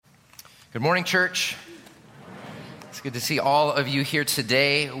Good morning, church. It's good to see all of you here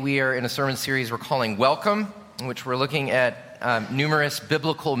today. We are in a sermon series we're calling Welcome, in which we're looking at numerous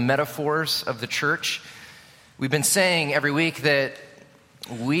biblical metaphors of the church. We've been saying every week that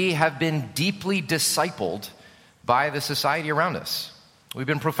we have been deeply discipled by the society around us. We've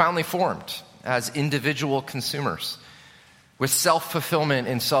been profoundly formed as individual consumers, with self-fulfillment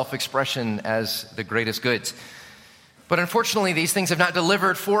and self-expression as the greatest goods. But unfortunately, these things have not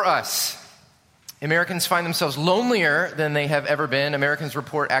delivered for us. Americans find themselves lonelier than they have ever been. Americans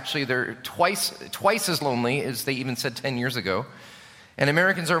report actually they're twice as lonely as they even said 10 years ago. And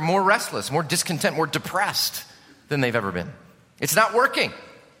Americans are more restless, more discontent, more depressed than they've ever been. It's not working.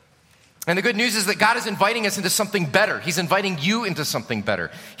 And the good news is that God is inviting us into something better. He's inviting you into something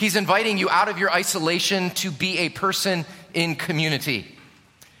better. He's inviting you out of your isolation to be a person in community.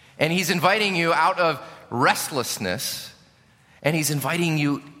 And He's inviting you out of restlessness, and He's inviting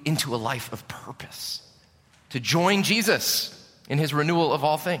you into a life of purpose, to join Jesus in His renewal of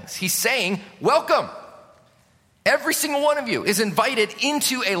all things. He's saying, welcome. Every single one of you is invited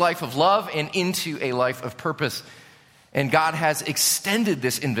into a life of love and into a life of purpose. And God has extended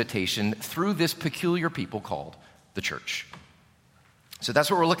this invitation through this peculiar people called the church. So that's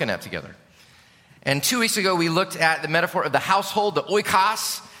what we're looking at together. And 2 weeks ago, we looked at the metaphor of the household, the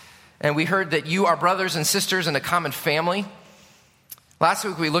oikos, and we heard that you are brothers and sisters in a common family. Last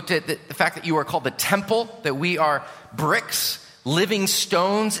week, we looked at the fact that you are called the temple, that we are bricks, living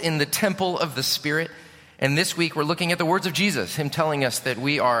stones in the temple of the Spirit. And this week, we're looking at the words of Jesus, Him telling us that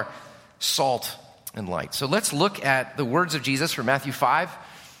we are salt and light. So let's look at the words of Jesus from Matthew 5.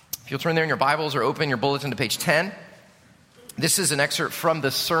 If you'll turn there in your Bibles or open your bulletin to page 10. This is an excerpt from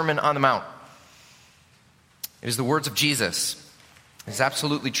the Sermon on the Mount. It is the words of Jesus. It's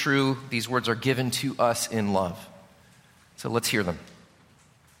absolutely true. These words are given to us in love. So let's hear them.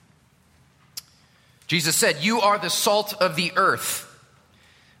 Jesus said, "You are the salt of the earth.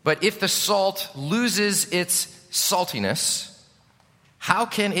 But if the salt loses its saltiness, how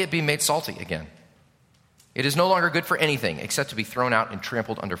can it be made salty again? It is no longer good for anything except to be thrown out and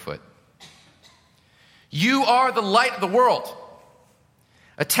trampled underfoot. You are the light of the world.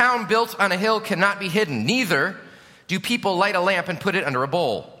 A town built on a hill cannot be hidden. Neither do people light a lamp and put it under a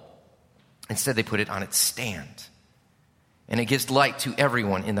bowl. Instead, they put it on its stand, and it gives light to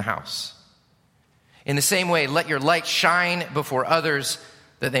everyone in the house. In the same way, let your light shine before others,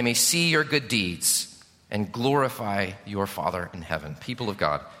 that they may see your good deeds and glorify your Father in heaven." People of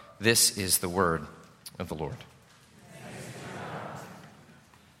God, this is the word of the Lord.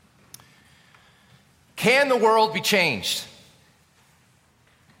 Can the world be changed?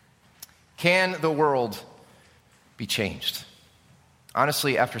 Can the world be changed?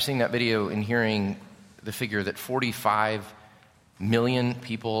 Honestly, after seeing that video and hearing the figure that 45 million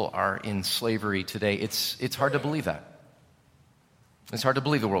people are in slavery today, it's hard to believe that. It's hard to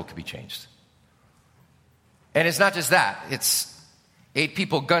believe the world could be changed. And it's not just that. It's 8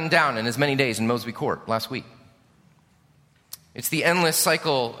 people gunned down in as many days in Mosby Court last week. It's the endless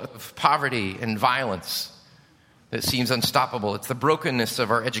cycle of poverty and violence that seems unstoppable. It's the brokenness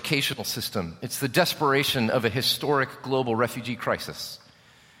of our educational system. It's the desperation of a historic global refugee crisis.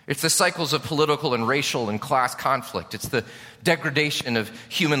 It's the cycles of political and racial and class conflict. It's the degradation of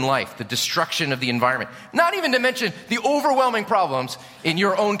human life, the destruction of the environment. Not even to mention the overwhelming problems in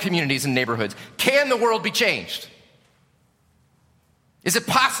your own communities and neighborhoods. Can the world be changed? Is it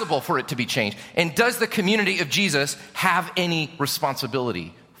possible for it to be changed? And does the community of Jesus have any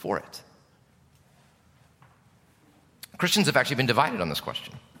responsibility for it? Christians have actually been divided on this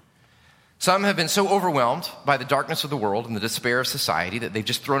question. Some have been so overwhelmed by the darkness of the world and the despair of society that they've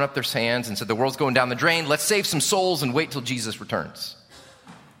just thrown up their hands and said, the world's going down the drain. Let's save some souls and wait till Jesus returns.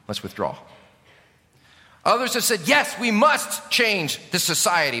 Let's withdraw. Others have said, yes, we must change this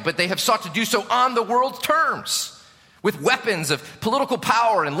society, but they have sought to do so on the world's terms, with weapons of political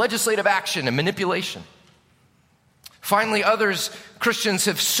power and legislative action and manipulation. Finally, Christians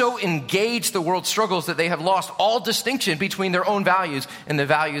have so engaged the world's struggles that they have lost all distinction between their own values and the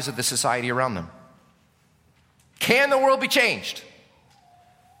values of the society around them. Can the world be changed?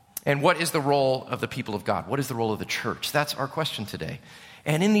 And what is the role of the people of God? What is the role of the church? That's our question today.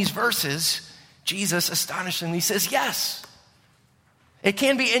 And in these verses, Jesus astonishingly says, yes, it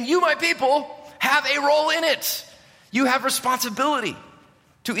can be. And you, my people, have a role in it. You have responsibility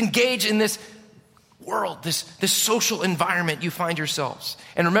to engage in this world, this social environment you find yourselves.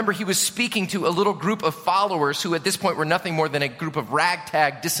 And remember, he was speaking to a little group of followers who at this point were nothing more than a group of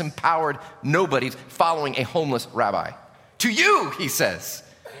ragtag, disempowered nobodies following a homeless rabbi. To you, he says,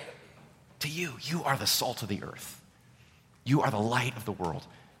 to you, you are the salt of the earth. You are the light of the world.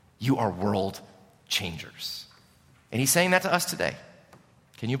 You are world changers. And he's saying that to us today.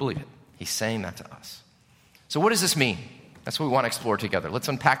 Can you believe it? He's saying that to us. So what does this mean? That's what we want to explore together. Let's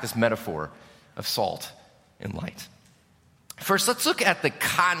unpack this metaphor of salt and light. First, let's look at the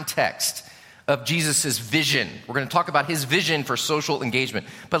context of Jesus' vision. We're going to talk about his vision for social engagement.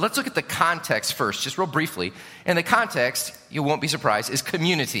 But let's look at the context first, just real briefly. And the context, you won't be surprised, is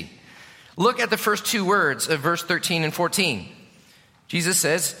community. Look at the first two words of verse 13 and 14. Jesus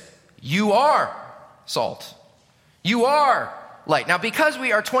says, you are salt. You are light. Now, because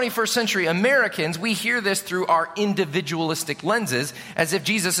we are 21st century Americans, we hear this through our individualistic lenses, as if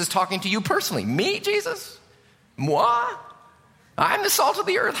Jesus is talking to you personally. Me, Jesus? Moi? I'm the salt of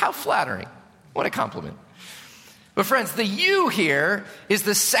the earth. How flattering. What a compliment. But friends, the you here is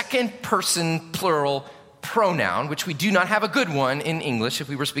the second person plural pronoun, which we do not have a good one in English. If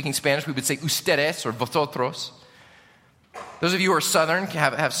we were speaking Spanish, we would say ustedes or vosotros. Those of you who are Southern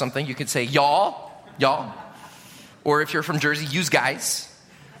have something. You could say y'all. Or if you're from Jersey, use guys.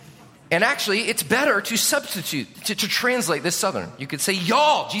 And actually, it's better to substitute, to translate this Southern. You could say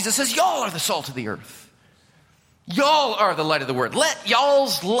y'all. Jesus says y'all are the salt of the earth. Y'all are the light of the world. Let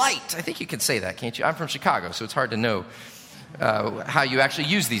y'all's light. I think you can say that, can't you? I'm from Chicago, so it's hard to know how you actually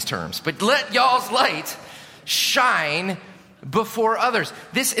use these terms. But let y'all's light shine before others.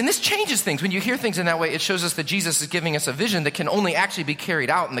 This changes things. When you hear things in that way, it shows us that Jesus is giving us a vision that can only actually be carried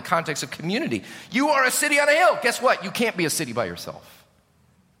out in the context of community. You are a city on a hill. Guess what? You can't be a city by yourself.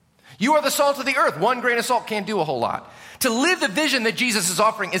 You are the salt of the earth. One grain of salt can't do a whole lot. To live the vision that Jesus is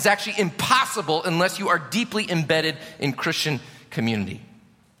offering is actually impossible unless you are deeply embedded in Christian community.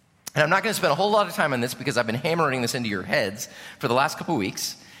 And I'm not going to spend a whole lot of time on this because I've been hammering this into your heads for the last couple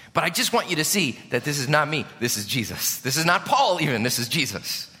weeks. But I just want you to see that this is not me. This is Jesus. This is not Paul even. This is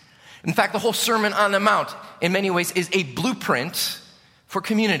Jesus. In fact, the whole Sermon on the Mount, in many ways, is a blueprint for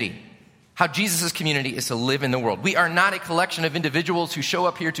community. How Jesus' community is to live in the world. We are not a collection of individuals who show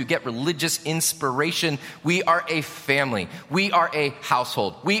up here to get religious inspiration. We are a family. We are a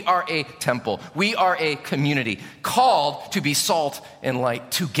household. We are a temple. We are a community called to be salt and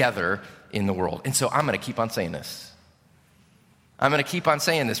light together in the world. And so I'm going to keep on saying this. I'm going to keep on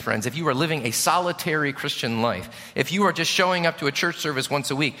saying this, friends. If you are living a solitary Christian life, if you are just showing up to a church service once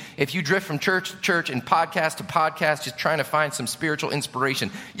a week, if you drift from church to church and podcast to podcast, just trying to find some spiritual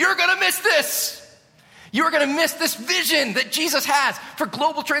inspiration, you're going to miss this. You're going to miss this vision that Jesus has for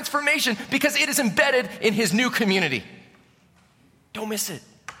global transformation because it is embedded in his new community. Don't miss it.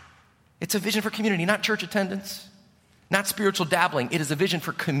 It's a vision for community, not church attendance, not spiritual dabbling. It is a vision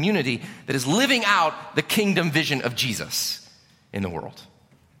for community that is living out the kingdom vision of Jesus in the world.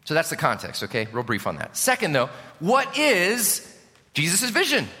 So that's the context, okay? Real brief on that. Second, though, what is Jesus'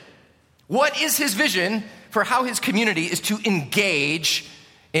 vision? What is his vision for how his community is to engage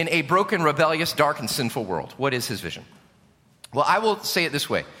in a broken, rebellious, dark, and sinful world? What is his vision? Well, I will say it this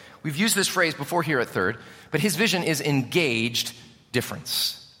way. We've used this phrase before here at Third, but his vision is engaged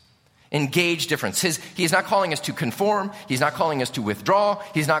difference. Engage difference. He is not calling us to conform. He's not calling us to withdraw.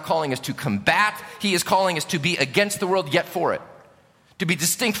 He's not calling us to combat. He is calling us to be against the world, yet for it. To be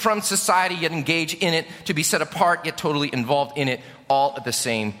distinct from society, yet engage in it. To be set apart, yet totally involved in it, all at the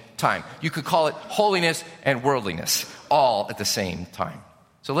same time. You could call it holiness and worldliness, all at the same time.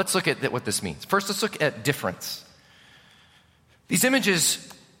 So let's look at what this means. First, let's look at difference. These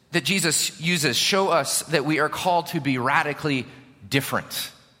images that Jesus uses show us that we are called to be radically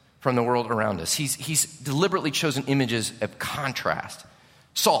different from the world around us. He's deliberately chosen images of contrast.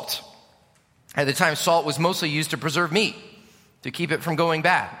 Salt. At the time, salt was mostly used to preserve meat, to keep it from going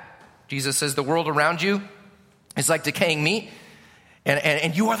bad. Jesus says the world around you is like decaying meat,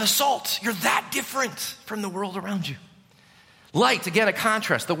 and you are the salt. You're that different from the world around you. Light, again, a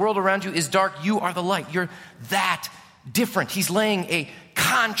contrast. The world around you is dark. You are the light. You're that different. He's laying a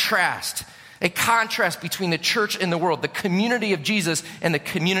contrast between the church and the world, the community of Jesus and the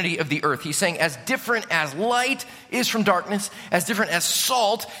community of the earth. He's saying as different as light is from darkness, as different as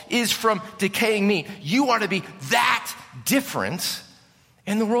salt is from decaying meat, you are to be that different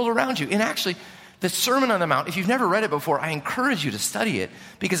in the world around you. And actually, the Sermon on the Mount, if you've never read it before, I encourage you to study it,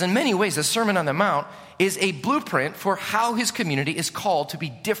 because in many ways, the Sermon on the Mount is a blueprint for how his community is called to be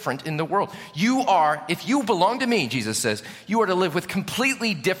different in the world. You are, if you belong to me, Jesus says, you are to live with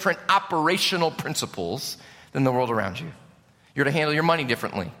completely different operational principles than the world around you. You're to handle your money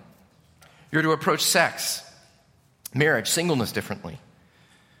differently. You're to approach sex, marriage, singleness differently.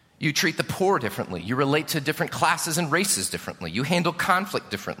 You treat the poor differently. You relate to different classes and races differently. You handle conflict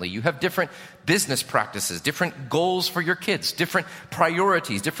differently. You have different business practices, different goals for your kids, different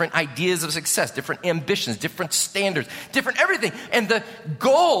priorities, different ideas of success, different ambitions, different standards, different everything. And the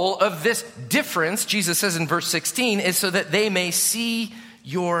goal of this difference, Jesus says in verse 16, is so that they may see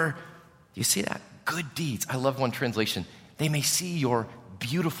you see that? Good deeds. I love one translation. They may see your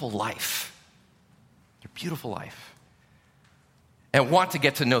beautiful life. Your beautiful life. And want to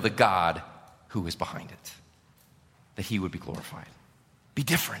get to know the God who is behind it, that he would be glorified. Be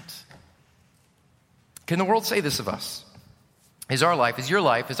different. Can the world say this of us? Is our life, is your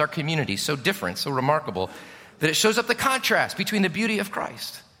life, is our community so different, so remarkable, that it shows up the contrast between the beauty of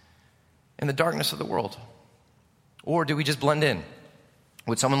Christ and the darkness of the world? Or do we just blend in?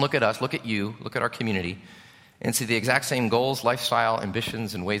 Would someone look at us, look at you, look at our community, and see the exact same goals, lifestyle,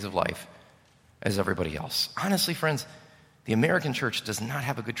 ambitions, and ways of life as everybody else? Honestly, friends, the American church does not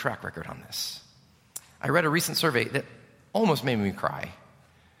have a good track record on this. I read a recent survey that almost made me cry.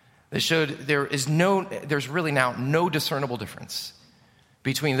 That showed there's really now no discernible difference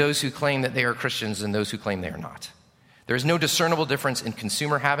between those who claim that they are Christians and those who claim they are not. There's no discernible difference in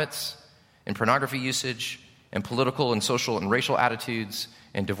consumer habits, in pornography usage, in political and social and racial attitudes,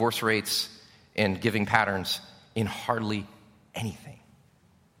 in divorce rates, in giving patterns, in hardly anything.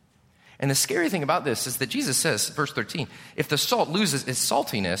 And the scary thing about this is that Jesus says, verse 13, if the salt loses its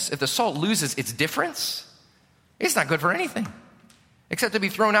saltiness, if the salt loses its difference, it's not good for anything except to be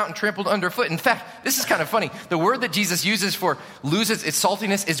thrown out and trampled underfoot. In fact, this is kind of funny. The word that Jesus uses for loses its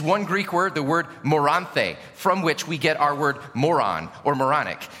saltiness is one Greek word, the word moranthe, from which we get our word moron or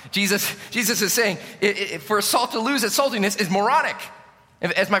moronic. Jesus is saying, for salt to lose its saltiness is moronic.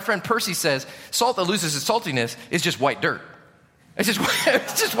 As my friend Percy says, salt that loses its saltiness is just white dirt. It's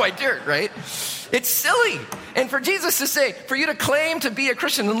just white dirt, right? It's silly. And for Jesus to say, for you to claim to be a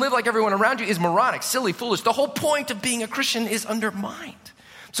Christian and live like everyone around you is moronic, silly, foolish. The whole point of being a Christian is undermined.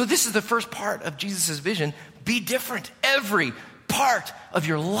 So this is the first part of Jesus' vision. Be different. Every part of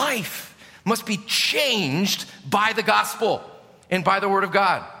your life must be changed by the gospel and by the word of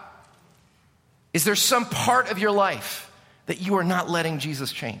God. Is there some part of your life that you are not letting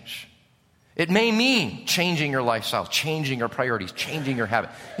Jesus change? It may mean changing your lifestyle, changing your priorities, changing your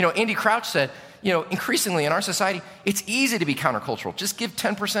habit. Andy Crouch said, increasingly in our society, it's easy to be countercultural. Just give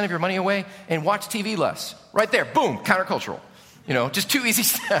 10% of your money away and watch TV less. Right there, boom, countercultural. Just 2 easy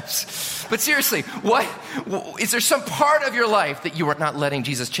steps. But seriously, is there some part of your life that you are not letting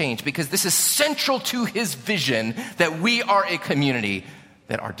Jesus change? Because this is central to his vision that we are a community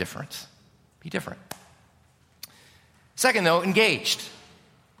that are different. Be different. Second, though, engaged.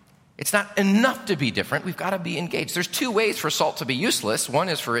 It's not enough to be different. We've got to be engaged. There's 2 ways for salt to be useless. One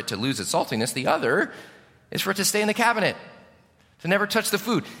is for it to lose its saltiness. The other is for it to stay in the cabinet, to never touch the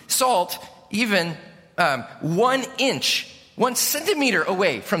food. Salt, even 1 inch, 1 centimeter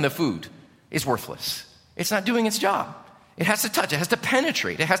away from the food is worthless. It's not doing its job. It has to touch. It has to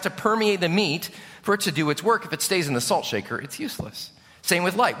penetrate. It has to permeate the meat for it to do its work. If it stays in the salt shaker, it's useless. Same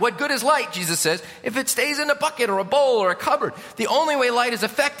with light. What good is light, Jesus says, if it stays in a bucket or a bowl or a cupboard? The only way light is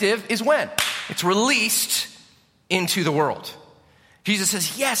effective is when it's released into the world. Jesus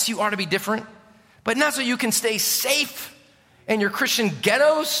says, yes, you are to be different, but not so you can stay safe in your Christian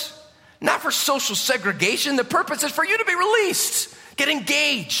ghettos, not for social segregation. The purpose is for you to be released, get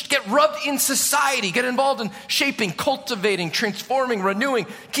engaged, get rubbed in society, get involved in shaping, cultivating, transforming, renewing,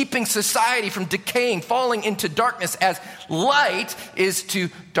 keeping society from decaying, falling into darkness as light is to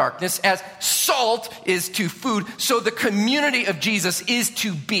darkness, as salt is to food. So the community of Jesus is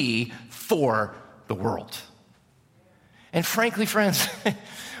to be for the world. And frankly, friends,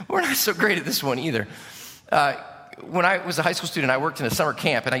 we're not so great at this one either. When I was a high school student, I worked in a summer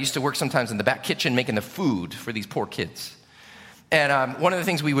camp, and I used to work sometimes in the back kitchen making the food for these poor kids. And one of the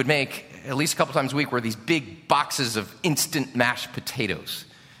things we would make at least a couple times a week were these big boxes of instant mashed potatoes.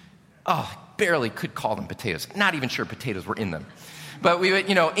 Oh, barely could call them potatoes. Not even sure potatoes were in them. But we would,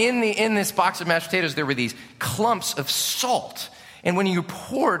 in this box of mashed potatoes, there were these clumps of salt. And when you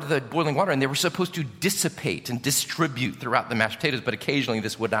poured the boiling water in, they were supposed to dissipate and distribute throughout the mashed potatoes, but occasionally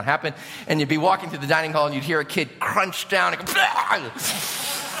this would not happen. And you'd be walking through the dining hall and you'd hear a kid crunch down and go,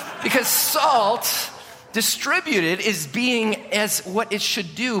 because salt distributed is being as what it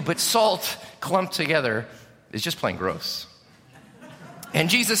should do, but salt clumped together is just plain gross. And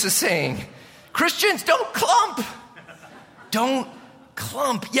Jesus is saying, Christians, don't clump. Don't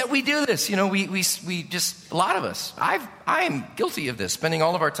clump. Yet we do this. We just, a lot of us, I am guilty of this, spending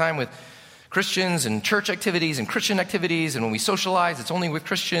all of our time with Christians and church activities and Christian activities, and when we socialize, it's only with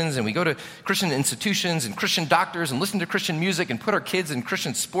Christians, and we go to Christian institutions and Christian doctors and listen to Christian music and put our kids in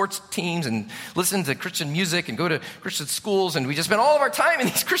Christian sports teams and listen to Christian music and go to Christian schools, and we just spend all of our time in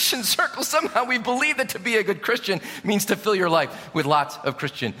these Christian circles. Somehow we believe that to be a good Christian means to fill your life with lots of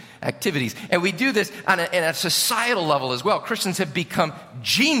Christian activities. And we do this on a societal level as well. Christians have become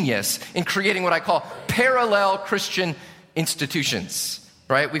genius in creating what I call parallel Christian institutions.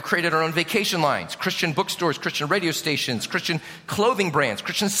 Right? We've created our own vacation lines, Christian bookstores, Christian radio stations, Christian clothing brands,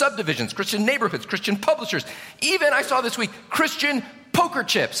 Christian subdivisions, Christian neighborhoods, Christian publishers. Even, I saw this week, Christian poker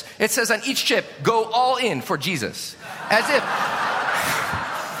chips. It says on each chip, go all in for Jesus. As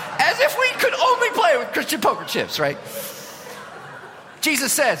if we could only play with Christian poker chips, right?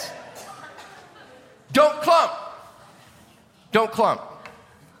 Jesus says, don't clump. Don't clump.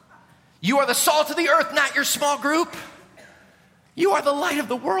 You are the salt of the earth, not your small group. You are the light of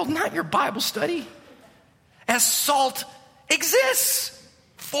the world, not your Bible study. As salt exists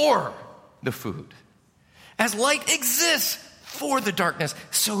for the food, as light exists for the darkness,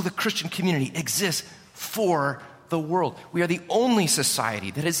 so the Christian community exists for the world. We are the only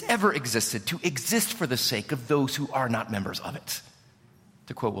society that has ever existed to exist for the sake of those who are not members of it,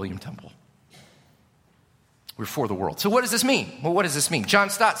 to quote William Temple. We're for the world. So what does this mean? Well, what does this mean? John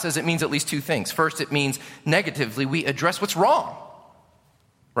Stott says it means at least two things. First, it means negatively we address what's wrong,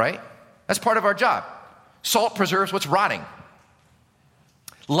 right? That's part of our job. Salt preserves what's rotting.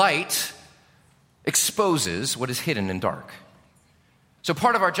 Light exposes what is hidden and dark. So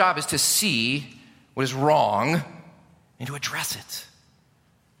part of our job is to see what is wrong and to address it.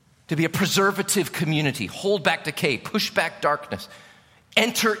 To be a preservative community, hold back decay, push back darkness,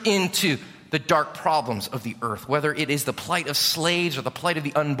 enter into the dark problems of the earth, whether it is the plight of slaves or the plight of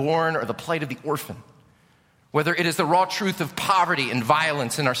the unborn or the plight of the orphan, whether it is the raw truth of poverty and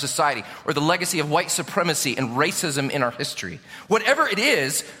violence in our society or the legacy of white supremacy and racism in our history. Whatever it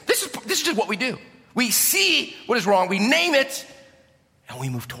is, this is just what we do. We see what is wrong, we name it, and we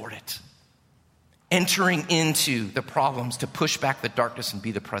move toward it, entering into the problems to push back the darkness and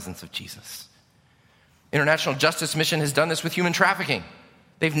be the presence of Jesus. International Justice Mission has done this with human trafficking.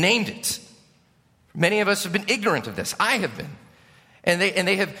 They've named it. Many of us have been ignorant of this. I have been. And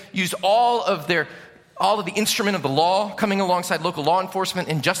they have used all of the instrument of the law coming alongside local law enforcement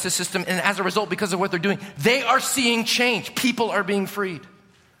and justice system. And as a result, because of what they're doing, they are seeing change. People are being freed.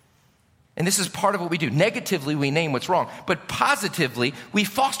 And this is part of what we do. Negatively, we name what's wrong. But positively, we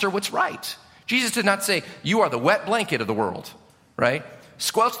foster what's right. Jesus did not say, you are the wet blanket of the world, right?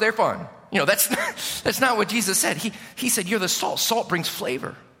 Squelch their fun. That's not what Jesus said. He said, you're the salt. Salt brings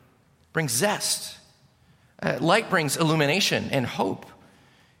flavor, brings zest. Light brings illumination and hope.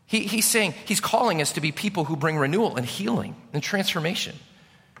 He's saying, he's calling us to be people who bring renewal and healing and transformation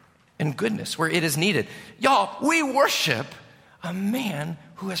and goodness where it is needed. Y'all, we worship a man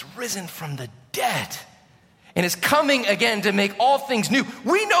who has risen from the dead and is coming again to make all things new.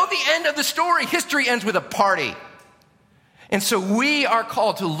 We know the end of the story. History ends with a party. And so we are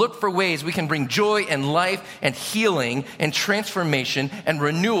called to look for ways we can bring joy and life and healing and transformation and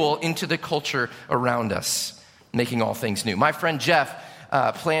renewal into the culture around us, making all things new. My friend Jeff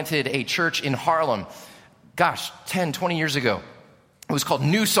planted a church in Harlem, 10, 20 years ago. It was called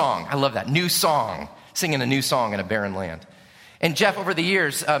New Song. I love that, New Song, singing a new song in a barren land. And Jeff, over the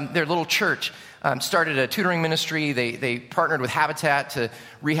years, their little church started a tutoring ministry. They partnered with Habitat to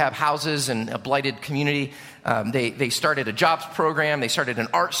rehab houses in a blighted community. They started a jobs program. They started an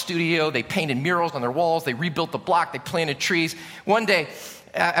art studio. They painted murals on their walls. They rebuilt the block. They planted trees. One day,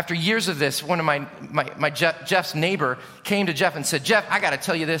 after years of this, one of Jeff's neighbor came to Jeff and said, Jeff, I got to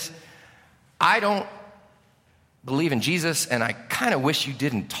tell you this. I don't believe in Jesus, and I kind of wish you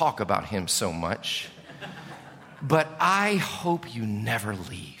didn't talk about him so much. But I hope you never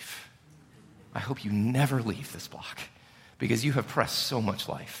leave. I hope you never leave this block because you have pressed so much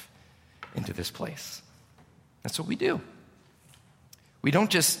life into this place. That's what we do. We don't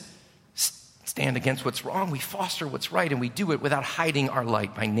just stand against what's wrong. We foster what's right, and we do it without hiding our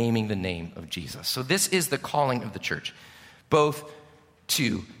light by naming the name of Jesus. So this is the calling of the church, both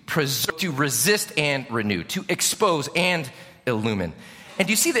to resist and renew, to expose and illumine. And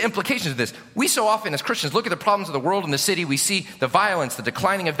do you see the implications of this? We so often as Christians look at the problems of the world and the city. We see the violence, the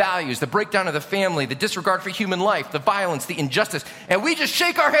declining of values, the breakdown of the family, the disregard for human life, the violence, the injustice. And we just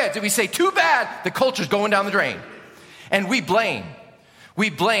shake our heads and we say, too bad, the culture's going down the drain. And we blame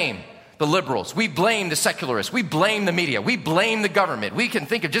the liberals. We blame the secularists. We blame the media. We blame the government. We can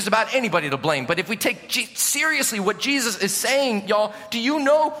think of just about anybody to blame. But if we take seriously what Jesus is saying, y'all, do you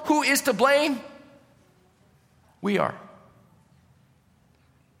know who is to blame? We are.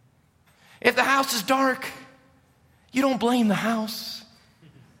 If the house is dark, you don't blame the house.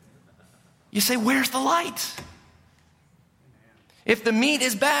 You say, where's the light? If the meat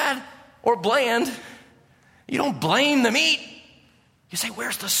is bad or bland, you don't blame the meat. You say,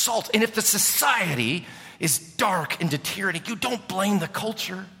 where's the salt? And if the society is dark and deteriorating, you don't blame the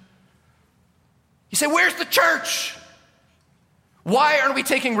culture. You say, where's the church? Why aren't we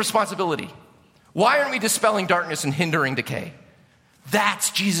taking responsibility? Why aren't we dispelling darkness and hindering decay? That's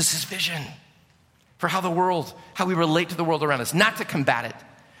Jesus' vision for how we relate to the world around us. Not to combat it,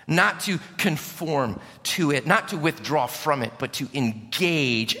 not to conform to it, not to withdraw from it, but to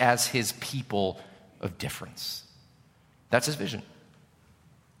engage as his people of difference. That's his vision.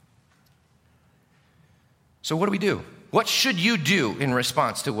 So what do we do? What should you do in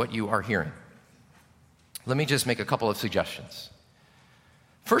response to what you are hearing? Let me just make a couple of suggestions.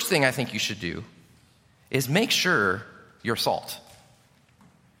 First thing I think you should do is make sure you're salt.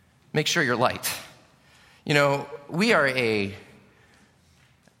 Make sure you're light. You know, we are a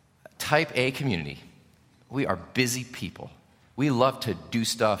type A community. We are busy people. We love to do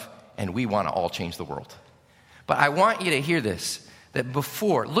stuff, and we want to all change the world. But I want you to hear this, that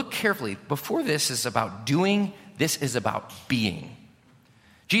look carefully, before this is about doing, this is about being.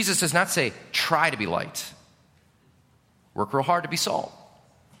 Jesus does not say, try to be light. Work real hard to be salt.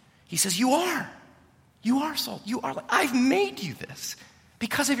 He says, you are. You are salt. You are light. I've made you this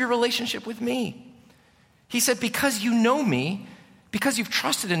because of your relationship with me. He said, because you know me, because you've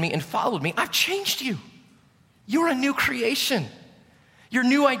trusted in me and followed me, I've changed you. You're a new creation. Your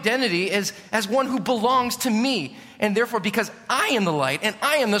new identity is as one who belongs to me. And therefore, because I am the light and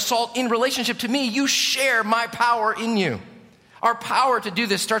I am the salt in relationship to me, you share my power in you. Our power to do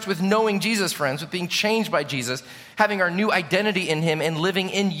this starts with knowing Jesus, friends, with being changed by Jesus, having our new identity in him and living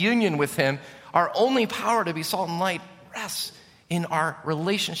in union with him. Our only power to be salt and light rests in our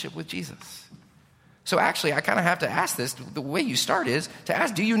relationship with Jesus. So actually, I kind of have to ask this. The way you start is to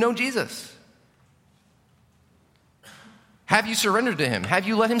ask, do you know Jesus? Have you surrendered to him? Have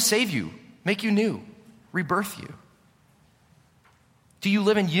you let him save you, make you new, rebirth you? Do you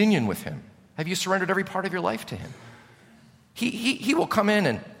live in union with him? Have you surrendered every part of your life to him? He will come in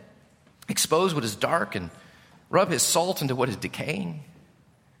and expose what is dark and rub his salt into what is decaying.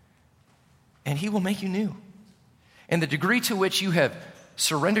 And he will make you new. And the degree to which you have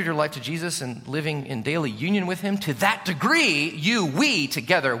surrendered your life to Jesus and living in daily union with him, to that degree, we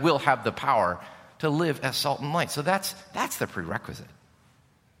together will have the power to live as salt and light. So that's the prerequisite.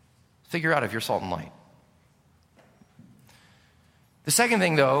 Figure out if you're salt and light. The second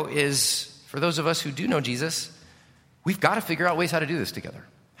thing, though, is for those of us who do know Jesus, we've got to figure out ways how to do this together.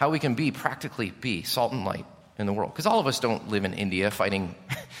 How we can practically be salt and light in the world. Because all of us don't live in India fighting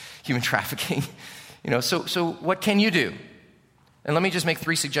human trafficking. So what can you do? And let me just make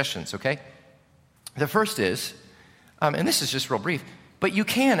 3 suggestions, okay? The first is, and this is just real brief, but you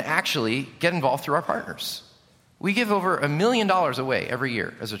can actually get involved through our partners. We give over $1 million away every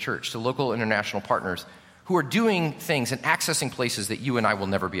year as a church to local international partners who are doing things and accessing places that you and I will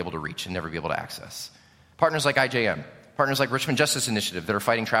never be able to reach and never be able to access. Partners like IJM, partners like Richmond Justice Initiative that are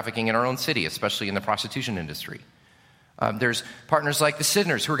fighting trafficking in our own city, especially in the prostitution industry. There's partners like the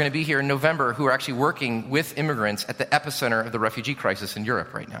Sidners who are going to be here in November who are actually working with immigrants at the epicenter of the refugee crisis in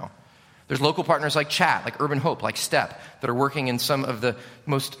Europe right now. There's local partners like Chat, like Urban Hope, like STEP that are working in some of the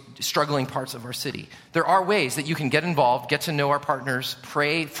most struggling parts of our city. There are ways that you can get involved, get to know our partners,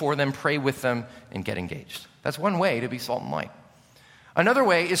 pray for them, pray with them, and get engaged. That's one way to be salt and light. Another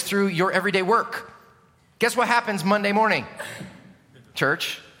way is through your everyday work. Guess what happens Monday morning?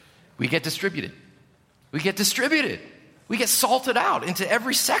 Church, we get distributed. We get distributed. We get salted out into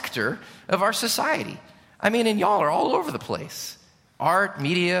every sector of our society. I mean, and y'all are all over the place. Art,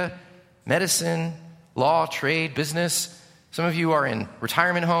 media, medicine, law, trade, business. Some of you are in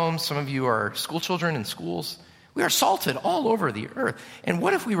retirement homes. Some of you are school children in schools. We are salted all over the earth. And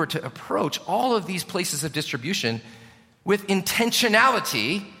what if we were to approach all of these places of distribution with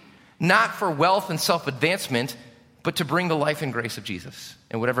intentionality, not for wealth and self-advancement, but to bring the life and grace of Jesus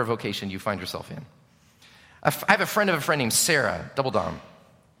in whatever vocation you find yourself in? I have a friend of a friend named Sarah, Double Dom.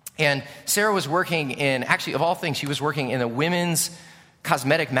 And Sarah was working in, actually, of all things, she was working in the women's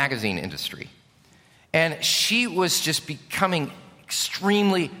cosmetic magazine industry. And she was just becoming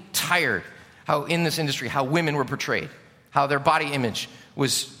extremely tired how in this industry, how women were portrayed, how their body image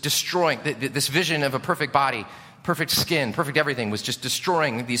was destroying, this vision of a perfect body, perfect skin, perfect everything was just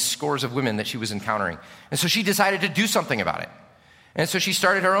destroying these scores of women that she was encountering. And so she decided to do something about it. And so she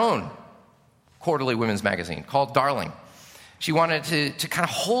started her own quarterly women's magazine called Darling. She wanted to kind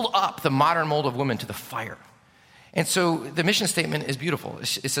of hold up the modern mold of women to the fire. And so the mission statement is beautiful. It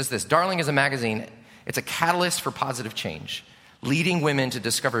says this: Darling is a magazine. It's a catalyst for positive change, leading women to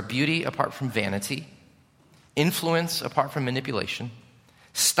discover beauty apart from vanity, influence apart from manipulation,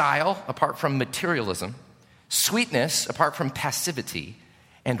 style apart from materialism, sweetness apart from passivity,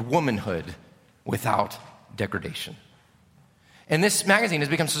 and womanhood without degradation. And this magazine has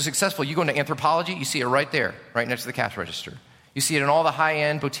become so successful. You go into Anthropology, you see it right there, right next to the cash register. You see it in all the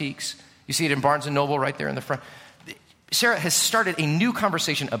high-end boutiques. You see it in Barnes & Noble right there in the front. Sarah has started a new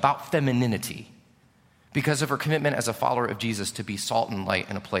conversation about femininity because of her commitment as a follower of Jesus to be salt and light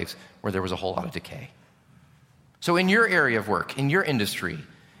in a place where there was a whole lot of decay. So in your area of work, in your industry,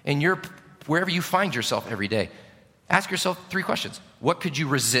 wherever you find yourself every day, ask yourself 3 questions. What could you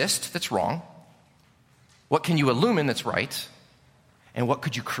resist that's wrong? What can you illumine that's right? And what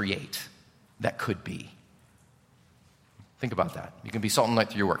could you create that could be? Think about that. You can be salt and light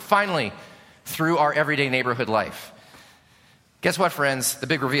through your work. Finally, through our everyday neighborhood life. Guess what, friends? The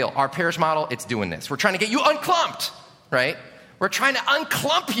big reveal. Our parish model, it's doing this. We're trying to get you unclumped, right? We're trying to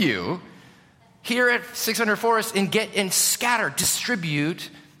unclump you here at 600 Forest and scatter, distribute,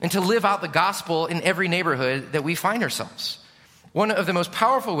 and to live out the gospel in every neighborhood that we find ourselves. One of the most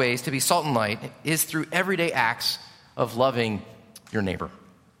powerful ways to be salt and light is through everyday acts of loving your neighbor.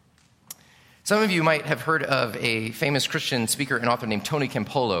 Some of you might have heard of a famous Christian speaker and author named Tony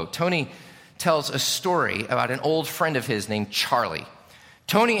Campolo. Tony tells a story about an old friend of his named Charlie.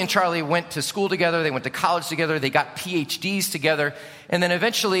 Tony and Charlie went to school together, they went to college together, they got PhDs together, and then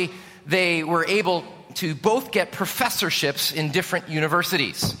eventually they were able to both get professorships in different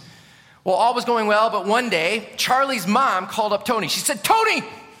universities. Well, all was going well, but one day, Charlie's mom called up Tony. She said, "Tony,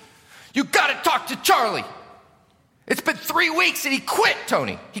 you gotta talk to Charlie. It's been 3 weeks and he quit,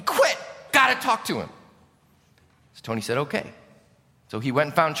 Tony. He quit. Gotta talk to him." So Tony said, okay. So he went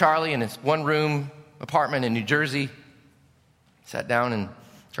and found Charlie in his one-room apartment in New Jersey. Sat down in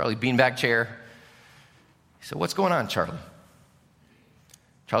Charlie's beanbag chair. He said, "What's going on, Charlie?"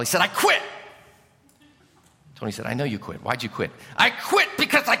 Charlie said, "I quit." Tony said, "I know you quit. Why'd you quit?" "I quit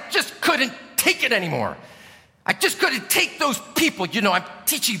because I just couldn't take it anymore. I just couldn't take those people. You know, I'm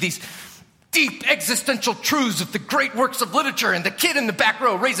teaching these deep existential truths of the great works of literature, and the kid in the back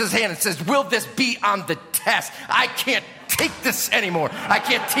row raises his hand and says, 'Will this be on the test?' I can't take this anymore. I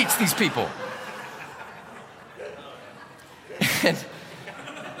can't teach these people." And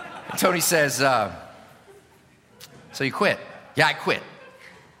Tony says, "So you quit?" "Yeah, I quit."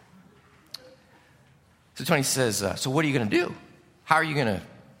 So Tony says, "So what are you going to do? How are you going to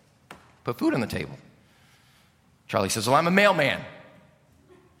put food on the table?" Charlie says, "Well, I'm a mailman."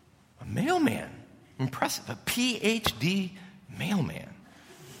 "A mailman? Impressive. A PhD mailman."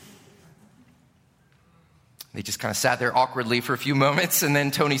 They just kind of sat there awkwardly for a few moments, and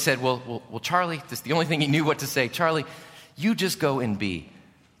then Tony said, well, Charlie, this is the only thing he knew what to say. "Charlie, you just go and be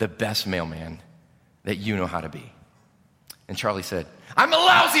the best mailman that you know how to be." And Charlie said, "I'm a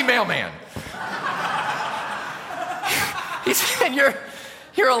lousy mailman." He said,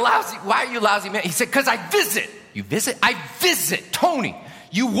 you're a lousy, why are you a lousy man? He said, "Because I visit." "You visit?" "I visit. Tony,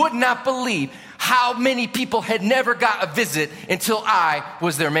 you would not believe how many people had never got a visit until I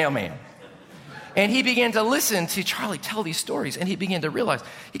was their mailman." And he began to listen to Charlie tell these stories, and he began to realize,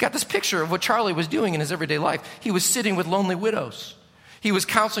 he got this picture of what Charlie was doing in his everyday life. He was sitting with lonely widows. He was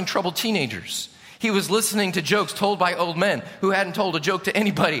counseling troubled teenagers. He was listening to jokes told by old men who hadn't told a joke to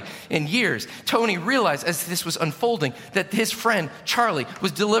anybody in years. Tony realized as this was unfolding that his friend Charlie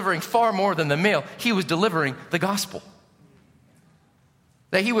was delivering far more than the mail. He was delivering the gospel.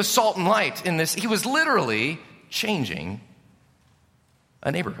 That he was salt and light in this. He was literally changing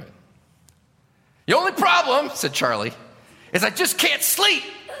a neighborhood. "The only problem," said Charlie, "is I just can't sleep."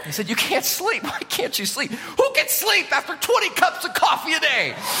 He said, "You can't sleep? Why can't you sleep? Who can sleep after 20 cups of coffee a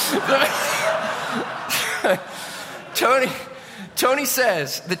day?" Tony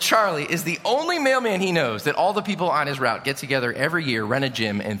says that Charlie is the only mailman he knows that all the people on his route get together every year, rent a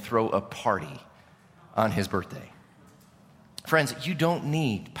gym, and throw a party on his birthday. Friends, you don't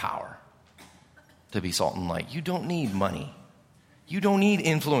need power to be salt and light. You don't need money. You don't need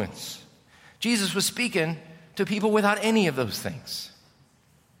influence. Jesus was speaking to people without any of those things.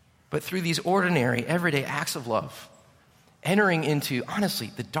 But through these ordinary, everyday acts of love, entering into,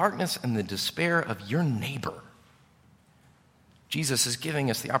 honestly, the darkness and the despair of your neighbor, Jesus is giving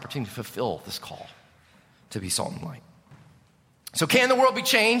us the opportunity to fulfill this call to be salt and light. So can the world be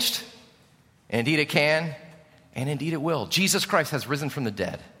changed? Indeed it can, and indeed it will. Jesus Christ has risen from the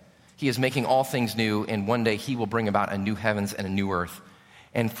dead. He is making all things new, and one day he will bring about a new heavens and a new earth.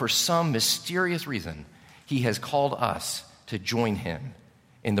 And for some mysterious reason, he has called us to join him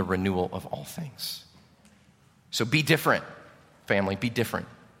in the renewal of all things. So be different, family, be different.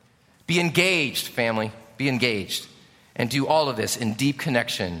 Be engaged, family, be engaged. And do all of this in deep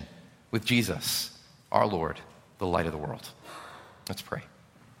connection with Jesus, our Lord, the light of the world. Let's pray.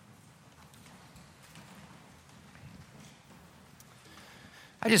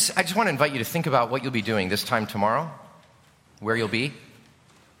 I just want to invite you to think about what you'll be doing this time tomorrow, where you'll be,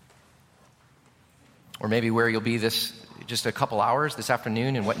 or maybe where you'll be just a couple hours this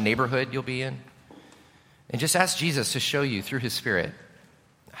afternoon, and what neighborhood you'll be in. And just ask Jesus to show you through his Spirit,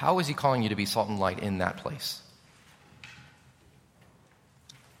 how is he calling you to be salt and light in that place?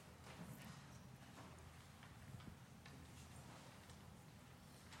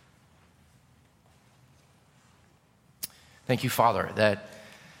 Thank you, Father, that,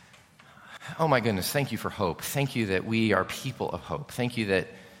 oh my goodness, thank you for hope. Thank you that we are people of hope. Thank you that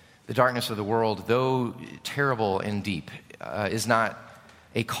the darkness of the world, though terrible and deep, is not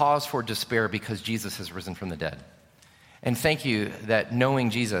a cause for despair because Jesus has risen from the dead. And thank you that knowing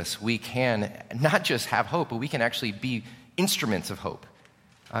Jesus, we can not just have hope, but we can actually be instruments of hope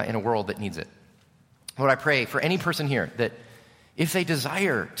in a world that needs it. Lord, I pray for any person here that if they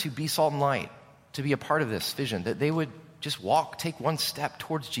desire to be salt and light, to be a part of this vision, that they would just take one step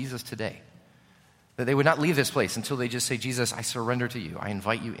towards Jesus today. That they would not leave this place until they just say, Jesus, I surrender to you. I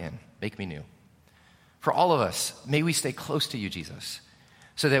invite you in. Make me new. For all of us, may we stay close to you, Jesus,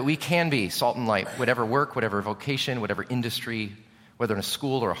 so that we can be salt and light, whatever work, whatever vocation, whatever industry, whether in a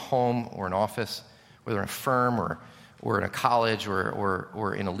school or a home or an office, whether in a firm or in a college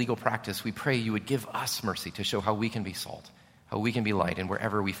or in a legal practice. We pray you would give us mercy to show how we can be salt, how we can be light in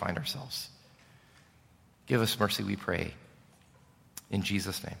wherever we find ourselves. Give us mercy, we pray. In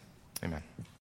Jesus' name, amen.